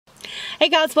Hey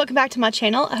guys, welcome back to my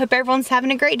channel. I hope everyone's having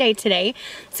a great day today.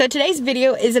 So today's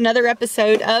video is another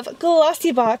episode of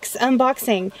Glossybox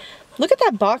unboxing. Look at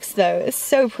that box though, it's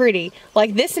so pretty.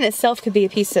 Like this in itself could be a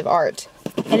piece of art.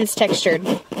 And it's textured.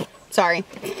 Sorry.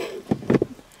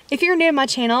 If you're new to my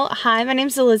channel, hi, my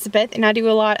name's Elizabeth and I do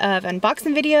a lot of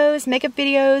unboxing videos, makeup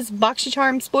videos,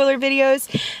 Boxycharm spoiler videos.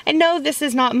 And no, this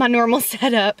is not my normal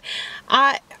setup.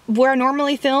 Where I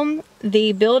normally film,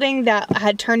 the building that I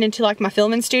had turned into like my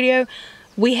filming studio,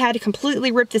 we had to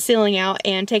completely rip the ceiling out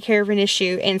and take care of an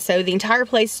issue, and so the entire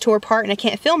place tore apart and I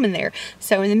can't film in there.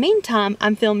 So in the meantime,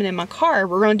 I'm filming in my car.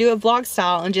 We're going to do a vlog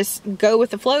style and just go with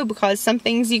the flow, because some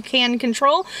things you can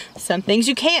control, some things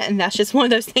you can't, and that's just one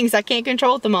of those things I can't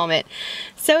control at the moment.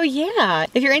 So yeah,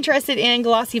 if you're interested in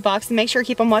Glossybox, make sure to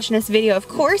keep on watching this video, of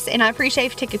course, and I appreciate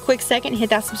if you take a quick second and hit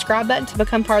that subscribe button to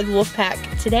become part of the wolf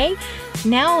pack today.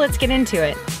 Now let's get into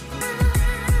it.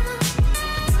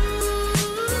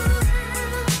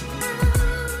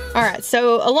 Alright,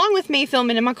 so along with me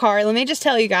filming in my car, let me just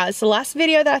tell you guys, the last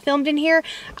video that I filmed in here,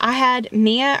 I had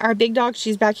Mia, our big dog,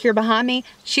 she's back here behind me.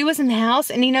 She was in the house,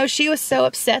 and you know, she was so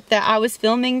upset that I was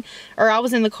filming, or I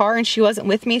was in the car and she wasn't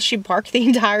with me. She barked the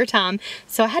entire time,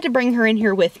 so I had to bring her in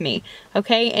here with me,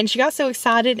 okay? And she got so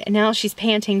excited, and now she's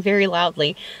panting very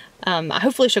loudly.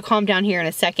 Hopefully she'll calm down here in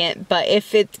a second, but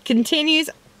if it continues,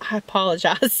 I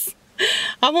apologize.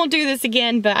 I won't do this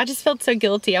again, but I just felt so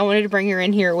guilty. I wanted to bring her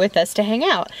in here with us to hang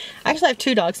out. I actually have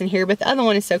two dogs in here, but the other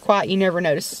one is so quiet you never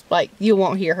notice. Like, you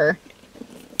won't hear her.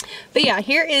 But yeah,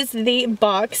 here is the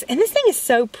box, and this thing is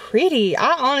so pretty.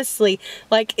 I honestly,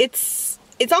 like, it's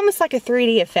almost like a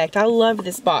 3D effect. I love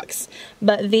this box.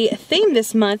 But the theme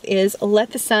this month is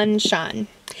Let the Sun Shine.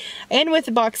 And with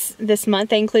the box this month,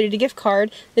 they included a gift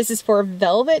card. This is for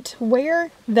Velvet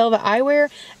Eyewear,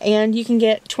 and you can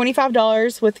get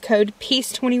 $25 with code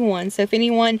PEACE21. So if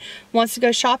anyone wants to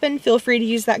go shopping, feel free to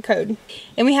use that code.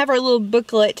 And we have our little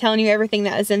booklet telling you everything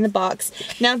that is in the box.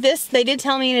 Now this, they did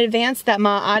tell me in advance that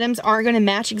my items aren't going to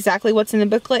match exactly what's in the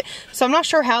booklet, so I'm not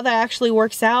sure how that actually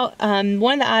works out.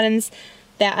 One of the items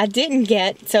that I didn't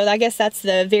get, so I guess that's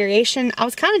the variation. I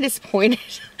was kind of disappointed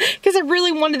because I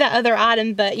really wanted that other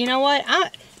item, but you know what?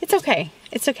 It's okay.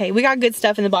 It's okay. We got good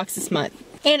stuff in the box this month.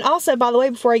 And also, by the way,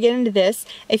 before I get into this,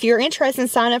 if you're interested in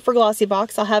signing up for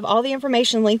Glossybox, I'll have all the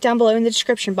information linked down below in the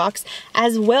description box,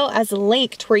 as well as a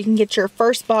link to where you can get your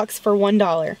first box for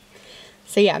 $1.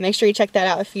 So yeah, make sure you check that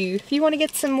out if you want to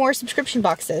get some more subscription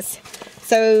boxes.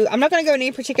 So I'm not going to go in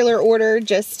any particular order,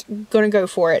 just going to go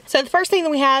for it. So the first thing that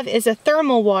we have is a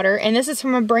thermal water, and this is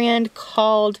from a brand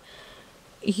called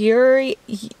Uriage.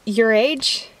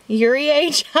 I'm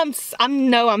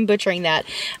butchering that.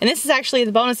 And this is actually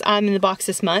the bonus item in the box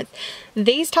this month.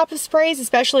 These type of sprays,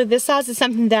 especially this size, is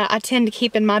something that I tend to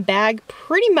keep in my bag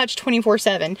pretty much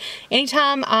 24/7.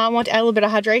 Anytime I want to add a little bit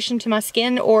of hydration to my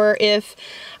skin, or if,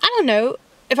 I don't know,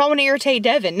 if I want to irritate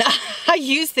Devin, I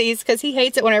use these because he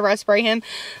hates it whenever I spray him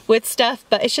with stuff,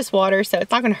 but it's just water, so it's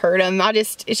not going to hurt him.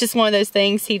 It's just one of those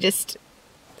things. I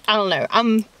don't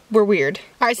know. We're weird.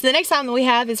 Alright, so the next item that we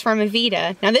have is from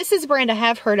Aveda. Now this is a brand I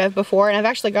have heard of before, and I've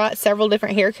actually got several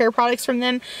different hair care products from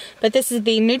them, but this is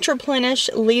the Nutriplenish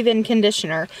Leave-In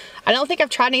Conditioner. I don't think I've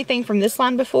tried anything from this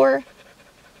line before.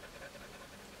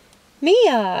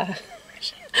 Mia!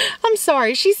 I'm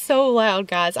sorry, she's so loud,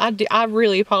 guys. I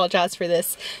really apologize for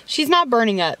this. She's not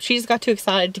burning up. She just got too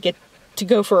excited to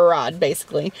go for a ride,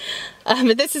 basically.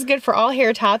 But this is good for all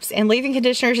hair types, and leave-in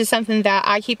conditioners is something that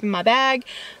I keep in my bag,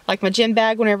 like my gym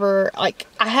bag, whenever, like,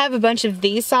 I have a bunch of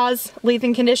these size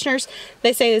leave-in conditioners.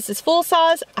 They say this is full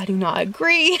size. I do not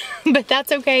agree, but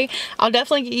that's okay. I'll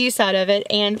definitely get use out of it,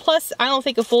 and plus, I don't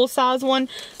think a full size one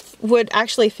would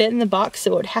actually fit in the box,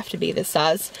 so it would have to be this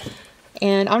size.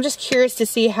 And I'm just curious to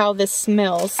see how this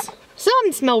smells. Some of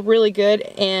them smell really good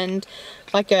and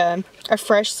like a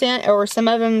fresh scent, or some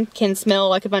of them can smell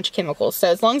like a bunch of chemicals. So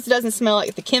as long as it doesn't smell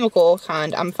like the chemical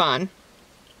kind, I'm fine.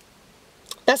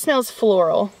 That smells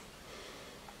floral.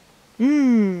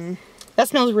 That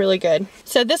smells really good.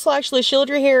 So this will actually shield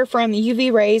your hair from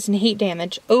UV rays and heat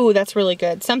damage. Oh, that's really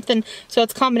good. So it's a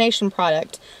combination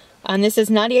product. This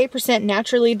is 98%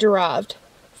 naturally derived.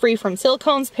 Free from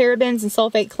silicones, parabens, and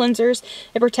sulfate cleansers.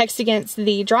 It protects against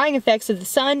the drying effects of the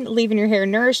sun, leaving your hair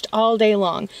nourished all day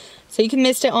long. So you can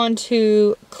mist it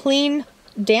onto clean,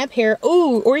 damp hair.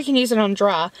 Ooh, or you can use it on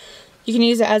dry. You can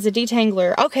use it as a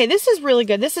detangler. Okay, this is really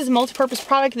good. This is a multi-purpose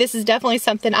product. This is definitely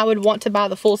something I would want to buy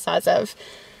the full size of.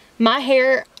 My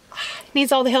hair,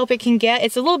 needs all the help it can get.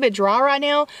 It's a little bit dry right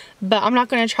now, but I'm not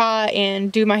going to try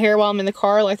and do my hair while I'm in the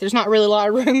car. Like, there's not really a lot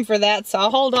of room for that, so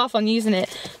I'll hold off on using it,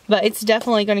 but it's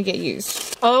definitely going to get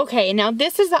used. Okay, now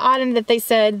this is the item that they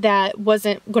said that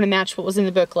wasn't going to match what was in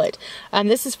the booklet.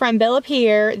 This is from Bella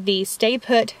Pierre, the Stay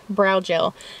Put Brow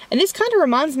Gel. And this kind of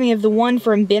reminds me of the one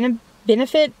from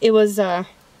Benefit. It was,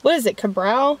 what is it,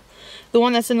 Cabral? The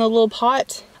one that's in the little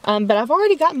pot. But I've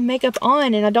already got makeup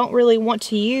on and I don't really want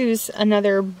to use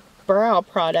another brow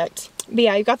product. But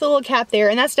yeah, you've got the little cap there,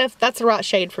 and that's the right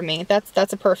shade for me.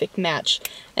 That's a perfect match.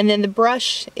 And then the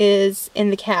brush is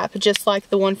in the cap, just like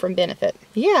the one from Benefit.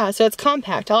 Yeah, so it's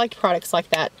compact. I like products like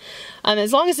that.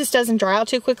 As long as this doesn't dry out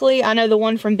too quickly. I know the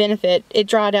one from Benefit, it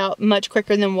dried out much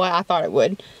quicker than what I thought it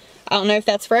would. I don't know if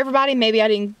that's for everybody. Maybe I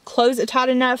didn't close it tight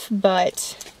enough,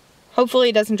 but hopefully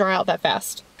it doesn't dry out that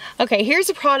fast. Okay, here's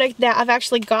a product that I've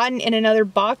actually gotten in another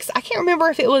box. I can't remember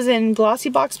if it was in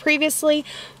Glossybox previously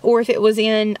or if it was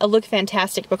in a Look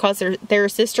Fantastic, because they're a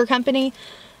sister company.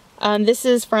 This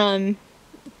is from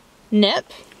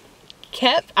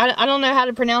Kep. I don't know how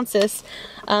to pronounce this,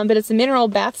 but it's a mineral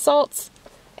bath salts.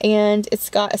 And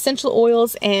it's got essential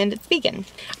oils and it's vegan.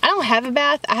 I don't have a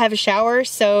bath, I have a shower,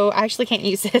 so I actually can't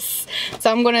use this.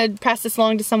 So I'm gonna pass this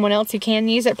along to someone else who can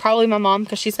use it, probably my mom,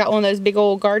 because she's got one of those big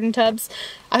old garden tubs.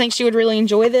 I think she would really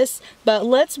enjoy this, but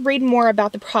let's read more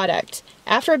about the product.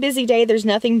 After a busy day, there's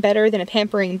nothing better than a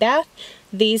pampering bath.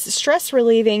 These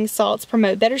stress-relieving salts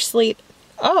promote better sleep.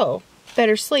 Oh,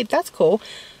 better sleep, that's cool.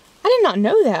 I did not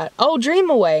know that. Oh, dream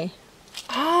away.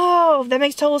 Oh, that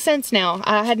makes total sense now.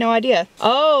 I had no idea.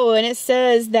 Oh, and it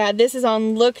says that this is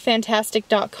on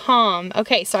lookfantastic.com.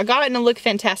 Okay, so I got it in a Look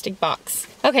Fantastic box.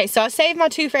 Okay, so I saved my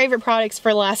two favorite products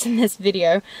for last in this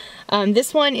video.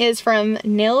 This one is from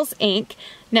Nails Inc.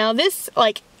 Now this,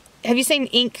 like, have you seen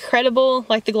Incredible,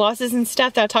 like the glosses and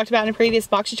stuff that I talked about in a previous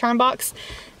Boxycharm box?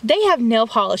 They have nail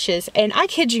polishes, and I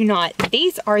kid you not,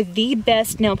 these are the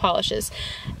best nail polishes.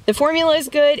 The formula is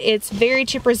good, it's very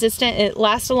chip resistant, it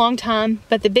lasts a long time,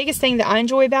 but the biggest thing that I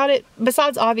enjoy about it,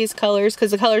 besides obvious colors, because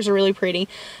the colors are really pretty,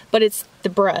 but it's the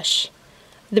brush.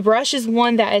 The brush is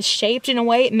one that is shaped in a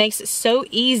way, it makes it so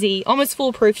easy, almost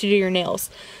foolproof to do your nails.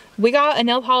 We got a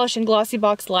nail polish in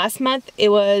Glossybox last month. It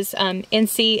was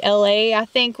NCLA, I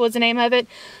think was the name of it.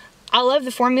 I love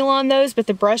the formula on those, but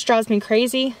the brush drives me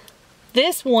crazy.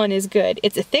 This one is good.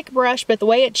 It's a thick brush, but the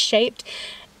way it's shaped,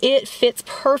 it fits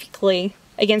perfectly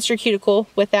against your cuticle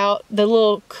without the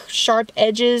little sharp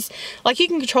edges. Like, you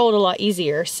can control it a lot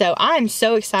easier. So I'm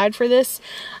so excited for this.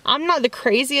 I'm not the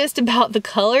craziest about the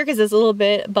color because it's a little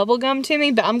bit bubblegum to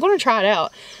me, but I'm going to try it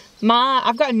out.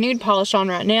 I've got nude polish on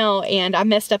right now, and I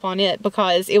messed up on it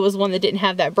because it was one that didn't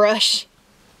have that brush.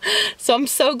 So I'm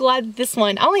so glad that this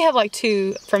one, I only have like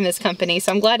two from this company,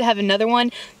 so I'm glad to have another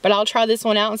one, but I'll try this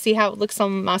one out and see how it looks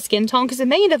on my skin tone, because it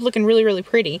may end up looking really, really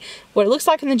pretty. What it looks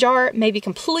like in the jar may be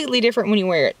completely different when you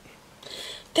wear it.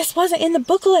 This wasn't in the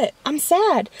booklet. I'm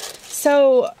sad.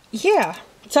 So yeah,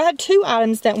 so I had two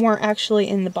items that weren't actually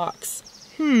in the box.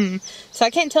 So I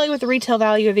can't tell you what the retail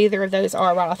value of either of those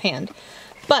are right offhand.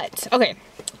 But, okay,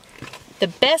 the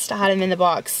best item in the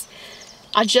box,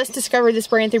 I just discovered this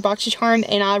brand through Boxycharm,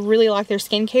 and I really like their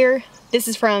skincare. This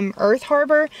is from Earth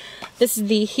Harbor. This is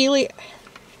the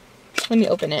let me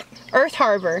open it. Earth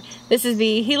Harbor. This is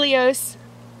the Helios,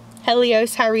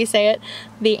 however you say it,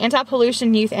 the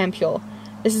Anti-Pollution Youth Ampule.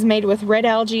 This is made with red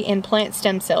algae and plant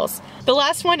stem cells. The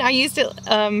last one, I used it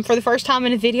for the first time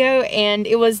in a video, and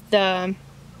it was the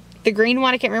green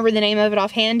one. I can't remember the name of it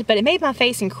offhand, but it made my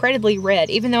face incredibly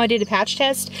red. Even though I did a patch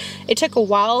test, it took a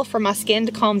while for my skin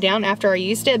to calm down after I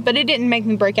used it, but it didn't make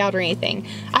me break out or anything.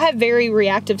 I have very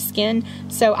reactive skin,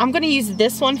 so I'm going to use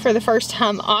this one for the first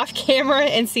time off camera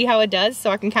and see how it does,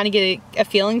 so I can kind of get a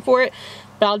feeling for it.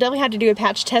 But I'll definitely have to do a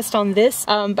patch test on this,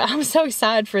 but I'm so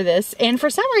excited for this. And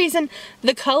for some reason,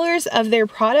 the colors of their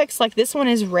products, like this one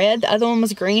is red, the other one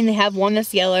was green, they have one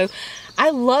that's yellow.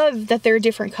 I love that they're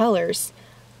different colors.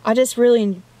 I just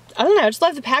really, I don't know, I just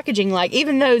love the packaging. Like,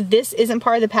 even though this isn't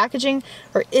part of the packaging,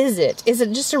 or is it? Is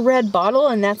it just a red bottle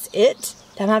and that's it?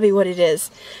 That might be what it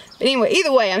is. But anyway,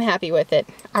 either way, I'm happy with it.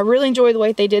 I really enjoy the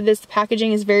way they did this. The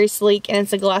packaging is very sleek, and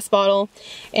it's a glass bottle.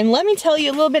 And let me tell you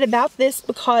a little bit about this,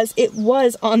 because it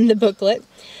was on the booklet.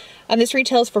 This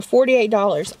retails for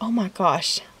 $48. Oh my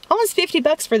gosh. Almost 50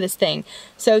 bucks for this thing.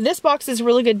 So this box is a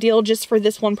really good deal just for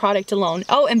this one product alone.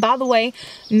 Oh, and by the way,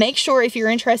 make sure if you're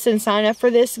interested in signing up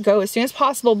for this, go as soon as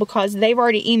possible, because they've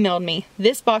already emailed me.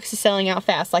 This box is selling out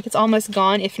fast. Like, it's almost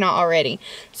gone, if not already.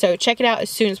 So check it out as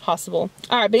soon as possible.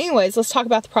 Alright, but anyways, let's talk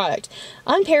about the product.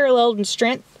 Unparalleled in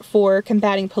strength for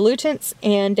combating pollutants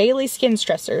and daily skin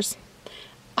stressors.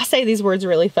 I say these words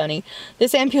really funny.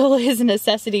 This ampule is a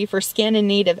necessity for skin in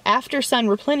need of after-sun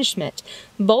replenishment,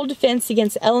 bold defense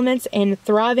against elements, and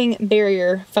thriving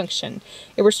barrier function.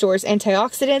 It restores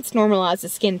antioxidants,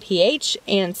 normalizes skin pH,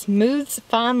 and smooths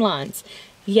fine lines.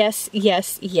 Yes,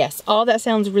 yes, yes. All that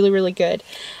sounds really, really good.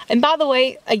 And by the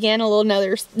way, again, a little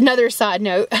another side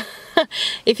note.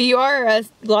 If you are a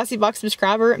Glossybox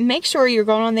subscriber, make sure you're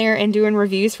going on there and doing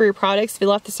reviews for your products,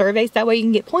 fill out the surveys. That way you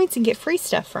can get points and get free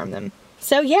stuff from them.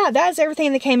 So yeah, that is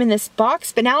everything that came in this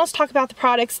box. But now let's talk about the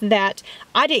products that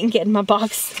I didn't get in my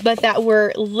box, but that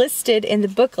were listed in the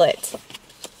booklet.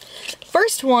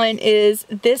 First one is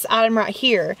this item right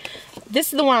here.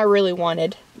 This is the one I really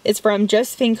wanted. It's from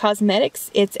Josephine Cosmetics.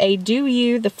 It's a Do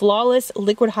You the Flawless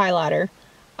Liquid Highlighter.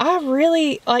 I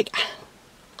really, like,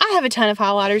 I have a ton of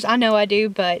highlighters. I know I do,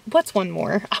 but what's one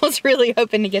more? I was really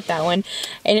hoping to get that one,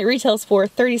 and it retails for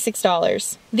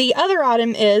 $36. The other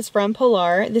item is from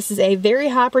Polar. This is a very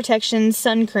high protection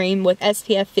sun cream with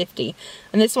SPF 50.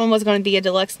 And this one was going to be a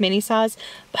deluxe mini size.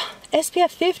 SPF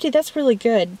 50, that's really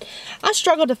good. I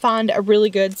struggled to find a really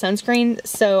good sunscreen,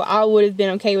 so I would have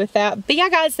been okay with that. But yeah,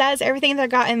 guys, that is everything that I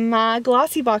got in my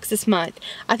Glossybox this month.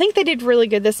 I think they did really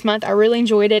good this month. I really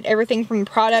enjoyed it. Everything from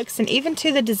products and even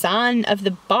to the design of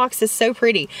the box is so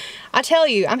pretty. I tell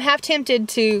you, I'm half tempted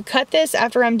to cut this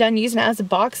after I'm done using it as a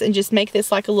box and just make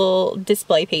this like a little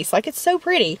display piece. Like, it's so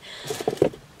pretty.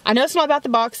 I know it's not about the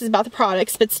box, it's about the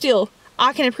products, but still,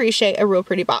 I can appreciate a real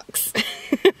pretty box.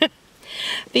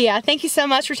 But yeah, thank you so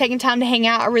much for taking time to hang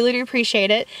out. I really do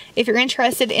appreciate it. If you're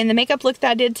interested in the makeup look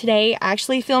that I did today, I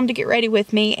actually filmed to get ready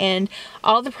with me, and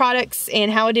all the products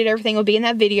and how I did everything will be in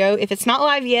that video. If it's not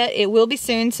live yet, it will be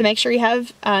soon, so make sure you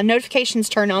have notifications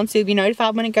turned on so you'll be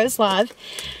notified when it goes live.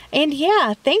 And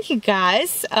yeah, thank you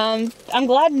guys. I'm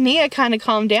glad Mia kind of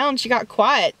calmed down. She got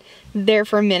quiet there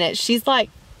for a minute. She's like,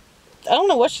 I don't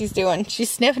know what she's doing.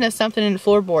 She's sniffing at something in the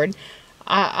floorboard.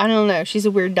 I don't know. She's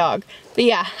a weird dog. But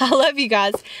yeah, I love you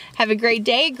guys. Have a great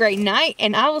day, great night,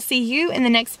 and I will see you in the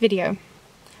next video.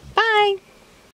 Bye!